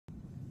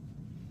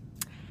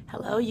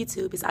Hello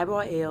YouTube, it's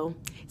ibyl.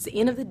 It's the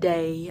end of the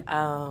day,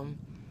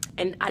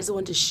 and I just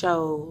wanted to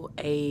show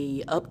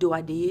a updo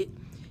I did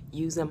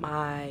using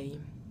my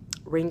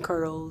ring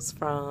curls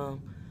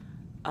from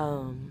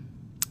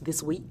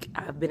this week.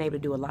 I've been able to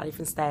do a lot of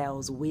different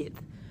styles with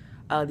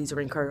these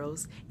ring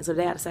curls, and so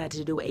today I decided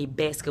to do a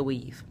basket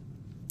weave.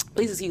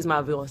 Please excuse my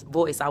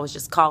voice, I was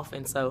just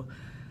coughing, so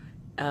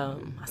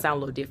I sound a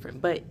little different.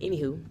 But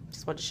anywho,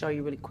 just wanted to show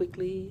you really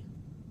quickly.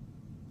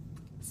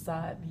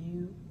 Side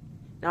view.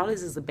 And all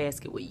this is a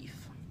basket weave.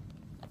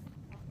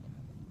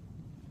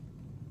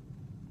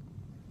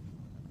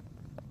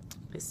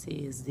 This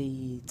is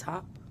the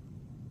top,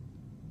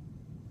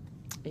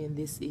 and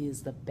this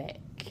is the back.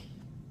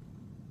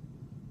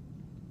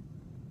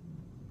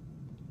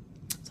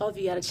 So if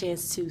you got a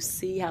chance to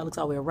see how it looks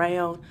all the way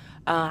around,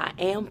 I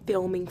am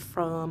filming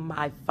from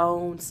my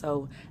phone,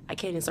 so I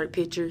can't insert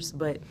pictures,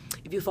 but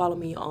if you follow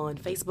me on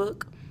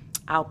Facebook,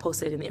 I'll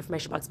post it in the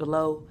information box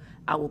below.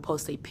 I will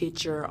post a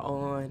picture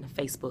on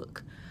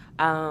Facebook.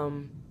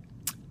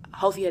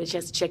 Hopefully you had a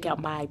chance to check out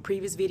my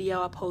previous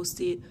video I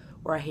posted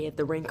where I had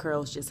the ring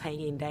curls just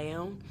hanging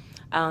down.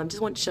 Just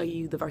wanted to show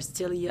you the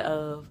versatility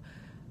of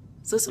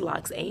sister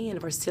locks and the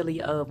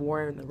versatility of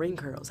wearing the ring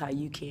curls, how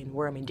you can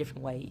wear them in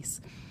different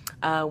ways.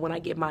 When I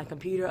get my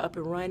computer up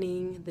and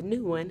running, the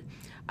new one,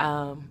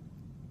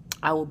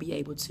 I will be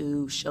able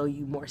to show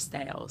you more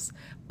styles.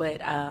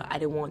 But I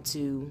didn't want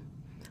to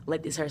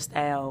let this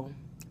hairstyle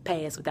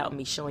pass without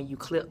me showing you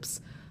clips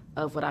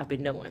of what I've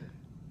been doing.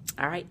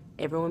 All right,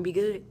 everyone be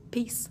good.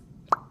 Peace.